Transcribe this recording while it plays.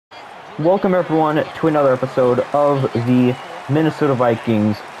Welcome everyone to another episode of the Minnesota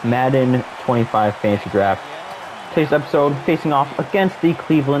Vikings Madden 25 Fantasy Draft. Today's episode facing off against the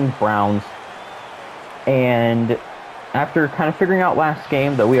Cleveland Browns. And after kind of figuring out last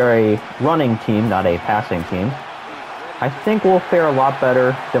game that we are a running team, not a passing team, I think we'll fare a lot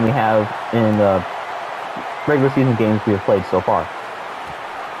better than we have in the regular season games we have played so far.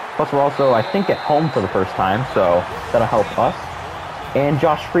 Plus, we're also, I think, at home for the first time, so that'll help us. And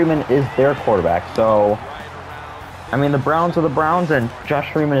Josh Freeman is their quarterback, so, I mean, the Browns are the Browns, and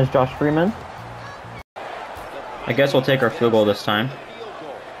Josh Freeman is Josh Freeman. I guess we'll take our field goal this time.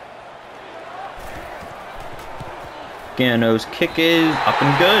 Gano's kick is up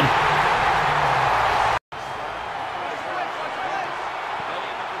and good.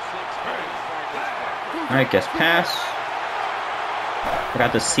 Alright, guess pass. I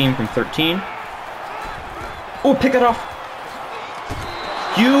got the seam from 13. Oh, pick it off.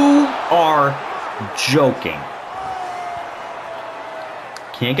 You are joking.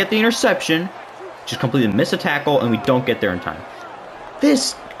 Can't get the interception. Just completely miss a tackle, and we don't get there in time.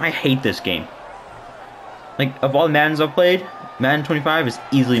 I hate this game. Like, of all the Maddens I've played, Madden 25 is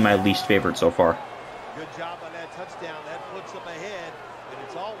easily my least favorite so far. Good job on that touchdown. That puts them ahead, and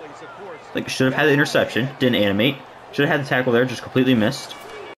it's always, of course. Like, should have had the interception, didn't animate. Should have had the tackle there, just completely missed.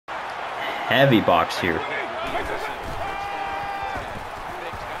 Heavy box here.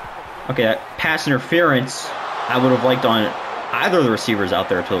 Okay, that pass interference, I would have liked on either of the receivers out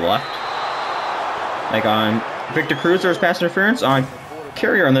there to the left. Like on Victor Cruz, there was pass interference. On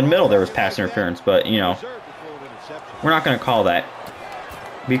Carrier in the middle, there was pass interference. But, you know, we're not going to call that.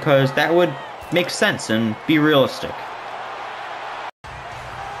 Because that would make sense and be realistic.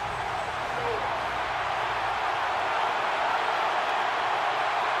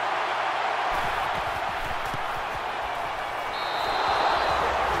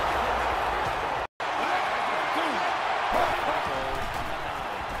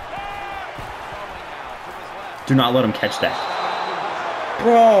 Do not let him catch that.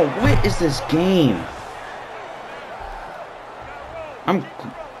 Bro, what is this game?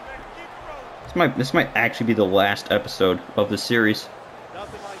 This might actually be the last episode of the series.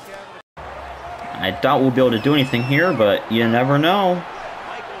 I doubt we'll be able to do anything here, but you never know.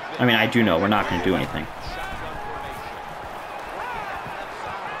 I mean, I do know we're not going to do anything.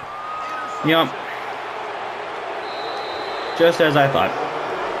 Yep. Just as I thought.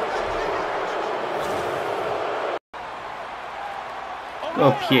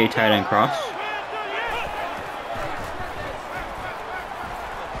 Go PA tight end cross.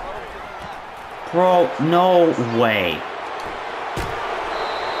 Bro, no way.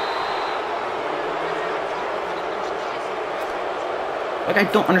 Like, I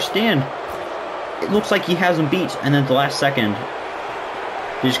don't understand. It looks like he has him beat, and then at the last second,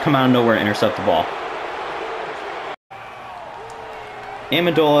 they just come out of nowhere and intercept the ball.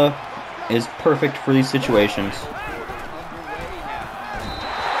 Amendola is perfect for these situations.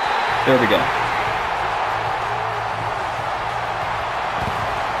 There we go.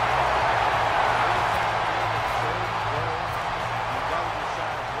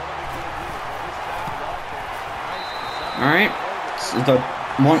 Alright. It's a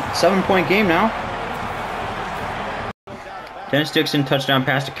 7-point game now. Dennis Dixon touchdown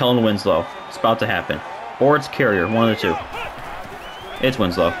pass to Kellen Winslow. It's about to happen. Or it's Carrier, one of the two. It's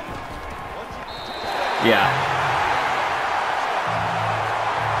Winslow. Yeah.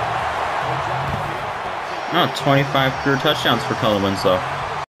 Oh, 25 career touchdowns for Kellen Winslow.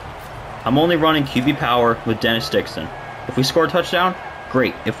 I'm only running QB power with Dennis Dixon. If we score a touchdown,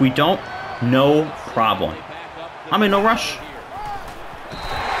 great. If we don't, no problem. I'm in no rush.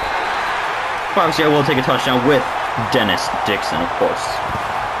 Obviously, I will take a touchdown with Dennis Dixon, of course.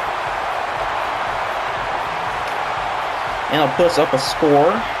 And I'll put us up a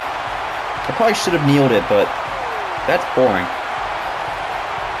score. I probably should have kneeled it, but that's boring.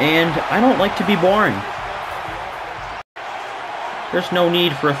 And I don't like to be boring. There's no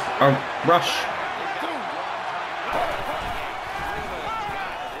need for a rush.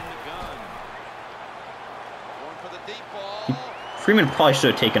 Freeman probably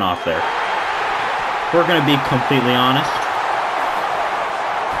should have taken off there. We're going to be completely honest.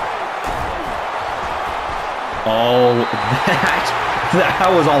 Oh, that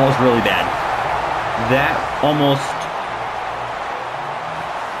was almost really bad. That almost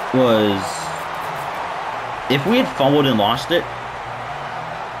was... If we had fumbled and lost it,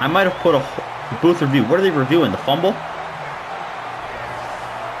 I might have put a booth review. What are they reviewing? The fumble?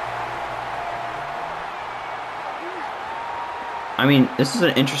 I mean, this is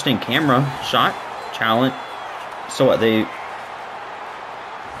an interesting camera shot. Talent. So what, they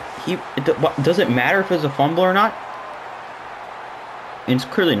Does it matter if it's a fumble or not? And it's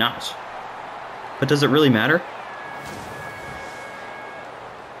clearly not. But does it really matter?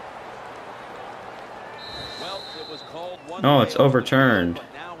 Oh, it's overturned.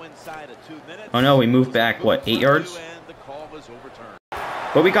 Oh no, we moved back, what, 8 yards?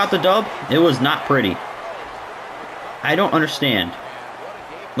 But we got the dub. It was not pretty. I don't understand.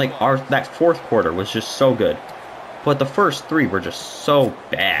 Like, that fourth quarter was just so good. But the first 3 were just so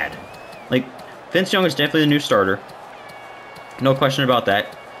bad. Like, Vince Young is definitely the new starter. No question about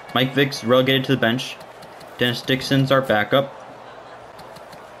that. Mike Vick's relegated to the bench. Dennis Dixon's our backup.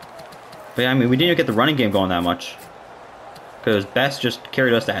 But yeah, I mean, we didn't even get the running game going that much. Because Best just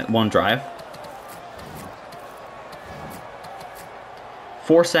carried us that one drive.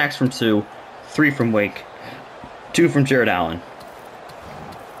 4 sacks from Sue, 3 from Wake, 2 from Jared Allen.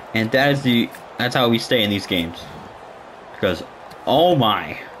 And that's how we stay in these games. Because, oh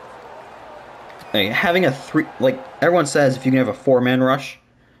my. Like, having a 3, like everyone says, if you can have a 4-man rush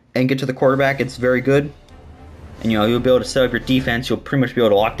and get to the quarterback, it's very good. And, you know, you'll be able to set up your defense, you'll pretty much be able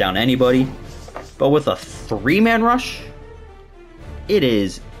to lock down anybody. But with a 3-man rush, it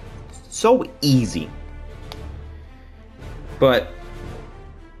is so easy. But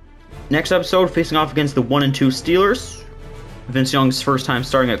next episode, facing off against the 1-2 Steelers. Vince Young's first time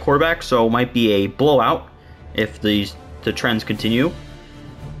starting at quarterback, so it might be a blowout if the trends continue.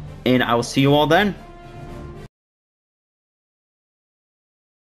 And I will see you all then.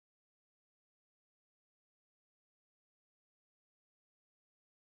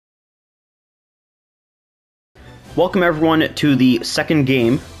 Welcome everyone to the second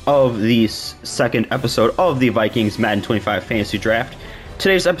game of the second episode of the Vikings Madden 25 Fantasy Draft.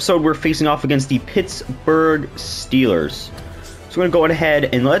 Today's episode we're facing off against the Pittsburgh Steelers. So we're going to go ahead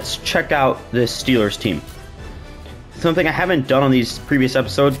and let's check out this Steelers team. Something I haven't done on these previous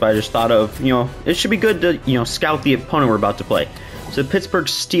episodes, but I just thought of, you know, it should be good to, you know, scout the opponent we're about to play. So the Pittsburgh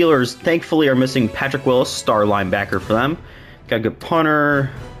Steelers thankfully are missing Patrick Willis, star linebacker for them. Got a good punter,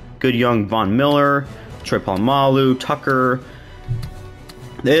 good young Von Miller, Troy Polamalu, Tucker.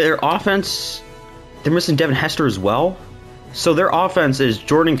 Their offense, they're missing Devin Hester as well. So their offense is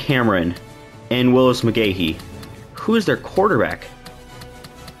Jordan Cameron and Willis McGahee. Who is their quarterback?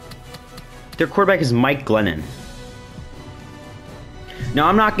 Their quarterback is Mike Glennon. Now,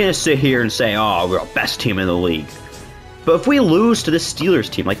 I'm not going to sit here and say, oh, we're the best team in the league. But if we lose to this Steelers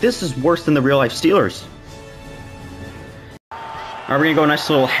team, like, this is worse than the real-life Steelers. Alright, we're going to go nice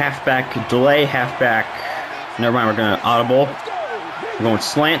little halfback delay, halfback. Never mind, we're going to audible. We're going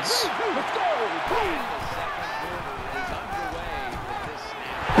slants.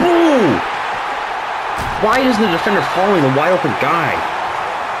 Ooh! Why isn't the defender following the wide-open guy?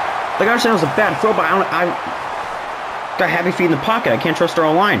 Like, I understand it was a bad throw, but I got happy feet in the pocket. I can't trust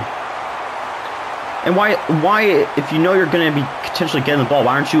our line. And why, if you know you're going to be potentially getting the ball,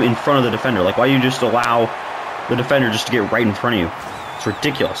 why aren't you in front of the defender? Like, why do you just allow the defender just to get right in front of you? It's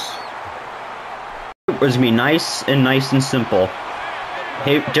ridiculous. It was going to be nice and simple.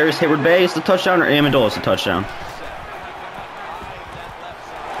 Hey, Darius Hayward-Bay is the touchdown, or Amendola is the touchdown?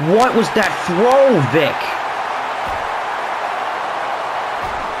 What was that throw, Vic?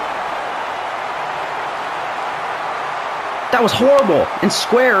 That was horrible. And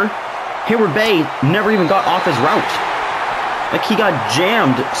square, Hayward-Bay never even got off his route. Like, he got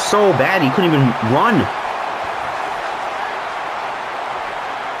jammed so bad he couldn't even run.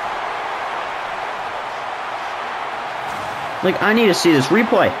 Like, I need to see this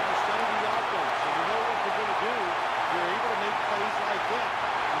replay.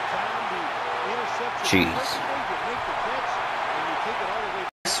 Jeez.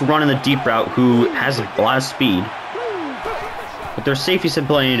 Running the deep route, who has a lot of speed. But their safeties have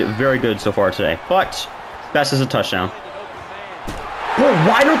played very good so far today. But Best is a touchdown. Bro,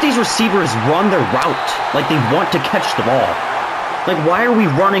 why don't these receivers run their route like they want to catch the ball? Like, why are we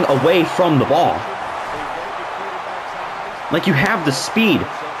running away from the ball? Like, you have the speed.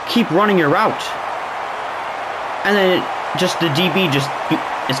 Keep running your route. And then just the DB just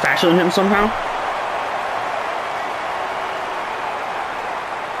is faster than him somehow.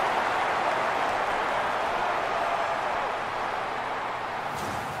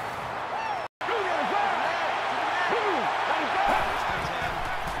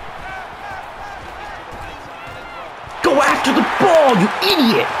 Go after the ball, you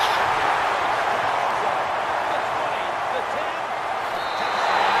idiot!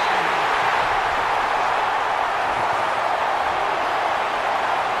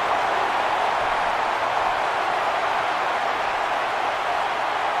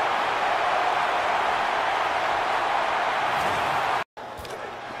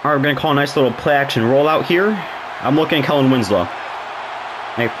 All right, we're going to call a nice little play-action rollout here. I'm looking at Kellen Winslow.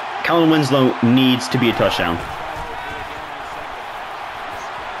 Hey, Kellen Winslow needs to be a touchdown.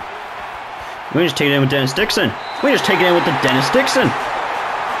 We just take it in with Dennis Dixon. We just take it in with the Dennis Dixon.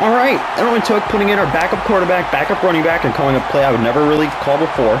 All right, it only took putting in our backup quarterback, backup running back, and calling a play I would never really call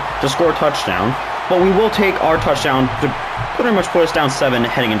before to score a touchdown. But we will take our touchdown to pretty much put us down 7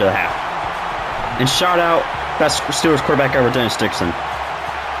 heading into the half. And shout out best Steelers quarterback ever, Dennis Dixon.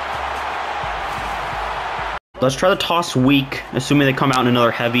 Let's try the toss weak, assuming they come out in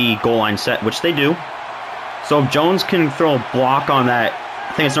another heavy goal line set, which they do. So if Jones can throw a block on that,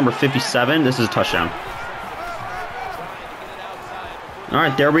 I think it's number 57, this is a touchdown. All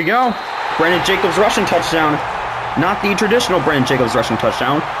right, there we go. Brandon Jacobs rushing touchdown. Not the traditional Brandon Jacobs rushing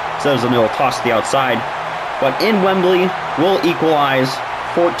touchdown. So there's a little toss to the outside. But in Wembley, we'll equalize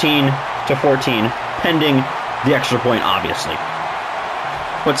 14-14, pending the extra point, obviously.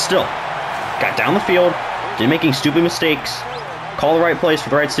 But still, got down the field, didn't make any stupid mistakes, call the right plays for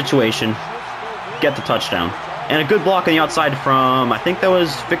the right situation, get the touchdown. And a good block on the outside from, I think that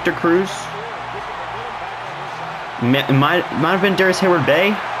was Victor Cruz. It might have been Darius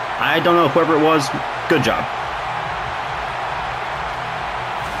Hayward-Bay. I don't know, whoever it was, good job.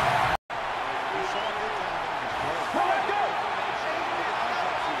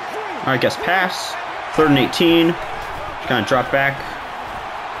 All right, guess pass. 3rd and 18. Just kind of drop back.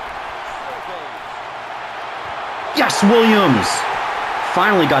 Yes, Williams!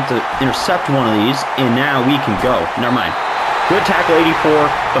 Finally got to intercept one of these, and now we can go. Never mind. Good tackle, 84.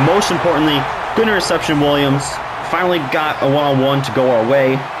 But most importantly, good interception, Williams. Finally got a one-on-one to go our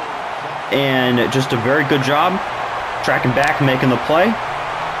way. And just a very good job tracking back, making the play.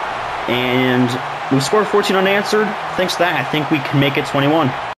 And we scored 14 unanswered. Thanks to that, I think we can make it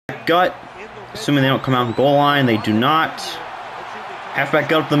 21. Gut, assuming they don't come out in goal line, they do not. Halfback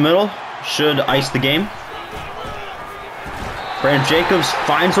gut up the middle, should ice the game. Brandon Jacobs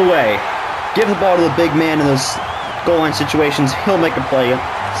finds a way. Give the ball to the big man in those goal line situations. He'll make a play.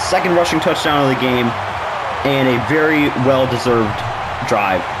 2nd rushing touchdown of the game, and a very well-deserved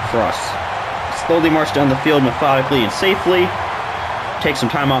drive for us. Slowly march down the field methodically and safely. Take some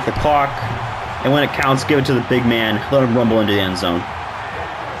time off the clock, and when it counts, give it to the big man. Let him rumble into the end zone.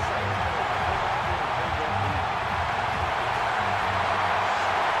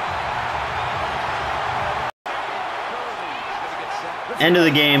 End of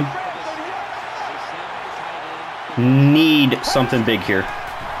the game. Need something big here.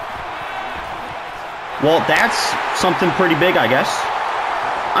 Well, that's something pretty big, I guess.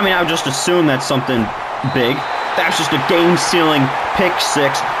 I mean, I would just assume that's something big. That's just a game-sealing pick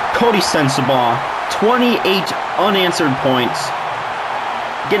 6. Cody Sensabaugh, 28 unanswered points.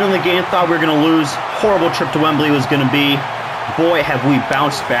 Getting in the game, thought we were going to lose. Horrible trip to Wembley was going to be. Boy, have we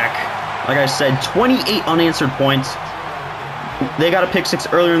bounced back. Like I said, 28 unanswered points. They got a pick 6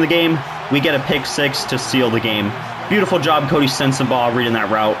 earlier in the game. We get a pick 6 to seal the game. Beautiful job, Cody Sensabaugh, reading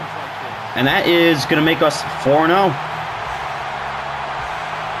that route. And that is going to make us 4-0.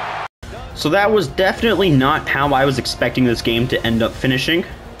 So that was definitely not how I was expecting this game to end up finishing.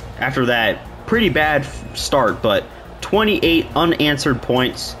 After that pretty bad start, but 28 unanswered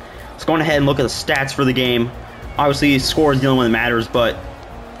points. Let's go ahead and look at the stats for the game. Obviously, score is the only one that matters, but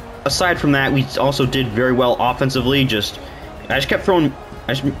aside from that, we also did very well offensively. I just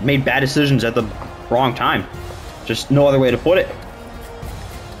made bad decisions at the wrong time. Just no other way to put it.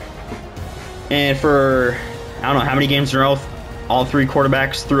 And for, I don't know how many games in a row, all 3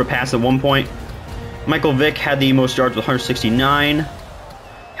 quarterbacks threw a pass at one point. Michael Vick had the most yards with 169.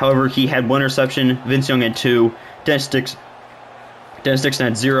 However, he had 1 interception. Vince Young had 2. Dennis Dixon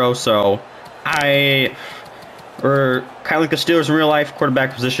had 0. So we're kind of like the Steelers in real life.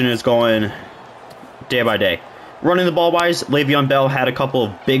 Quarterback position is going day by day. Running the ball wise, Le'Veon Bell had a couple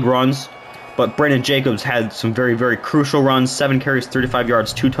of big runs, but Brandon Jacobs had some very, very crucial runs. 7 carries, 35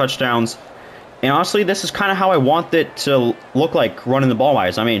 yards, 2 touchdowns. And honestly, this is kind of how I want it to look like running the ball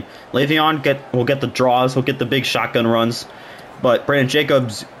wise. I mean, Le'Veon will get the draws, will get the big shotgun runs, but Brandon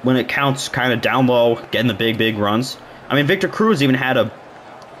Jacobs, when it counts, kind of down low, getting the big, big runs. I mean, Victor Cruz even had a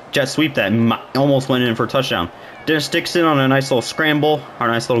jet sweep that almost went in for a touchdown. Dennis Dixon on a nice little scramble, our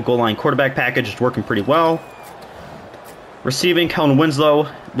nice little goal line quarterback package is working pretty well. Receiving, Kellen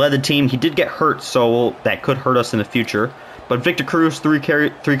Winslow led the team. He did get hurt, so that could hurt us in the future. But Victor Cruz, 3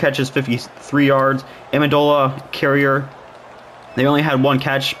 catches, 53 yards. Amendola, Carrier, they only had 1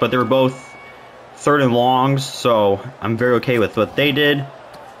 catch, but they were both 3rd and longs, so I'm very okay with what they did.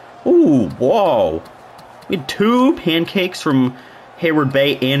 Ooh, whoa. We had 2 pancakes from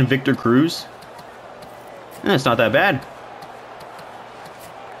Hayward-Bay and Victor Cruz. That's not that bad.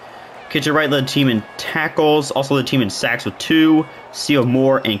 KJ Wright led the team in tackles, also led the team in sacks with 2. Seal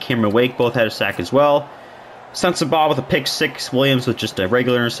Moore and Cameron Wake both had a sack as well. Sensabaugh with a pick 6. Williams with just a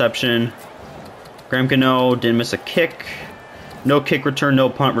regular interception. Graham Gano didn't miss a kick. No kick return, no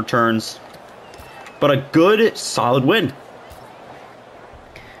punt returns. But a good, solid win.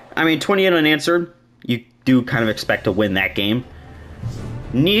 I mean, 28 unanswered. You do kind of expect to win that game.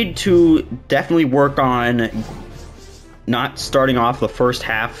 Need to definitely work on not starting off the first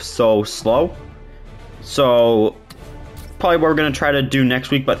half so slow. So, probably what we're going to try to do next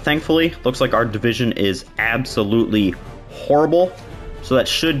week, but thankfully, looks like our division is absolutely horrible. So that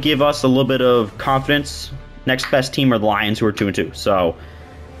should give us a little bit of confidence. Next best team are the Lions, who are 2-2. So,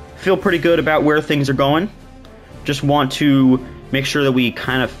 feel pretty good about where things are going. Just want to make sure that we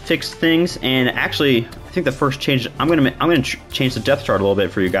kind of fix things. And actually, I think the first change, I'm gonna change the depth chart a little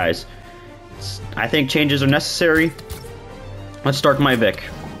bit for you guys. I think changes are necessary. Let's start my Vic.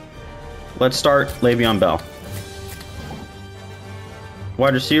 Let's start Le'Veon Bell.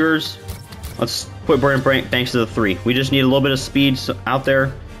 Wide receivers, let's put Brandon Banks to the 3. We just need a little bit of speed out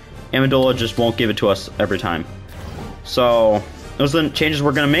there. Amendola just won't give it to us every time. So, those are the changes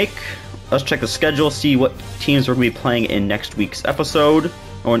we're going to make. Let's check the schedule, see what teams we're going to be playing in next week's episode.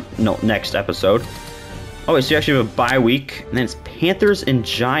 Or, no, next episode. Oh, wait, so you actually have a bye week. And then it's Panthers and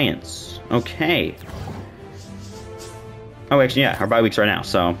Giants. Okay. Oh, actually, yeah, our bye week's right now.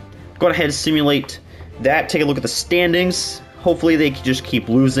 So, go ahead and simulate that. Take a look at the standings. Hopefully, they can just keep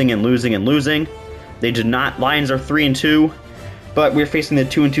losing and losing and losing. They did not. Lions are 3-2. But we're facing the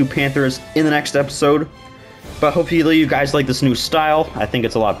 2-2 Panthers in the next episode. But hopefully you guys like this new style. I think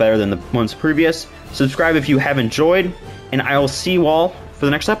it's a lot better than the ones previous. Subscribe if you have enjoyed. And I will see you all for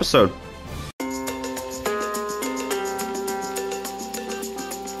the next episode.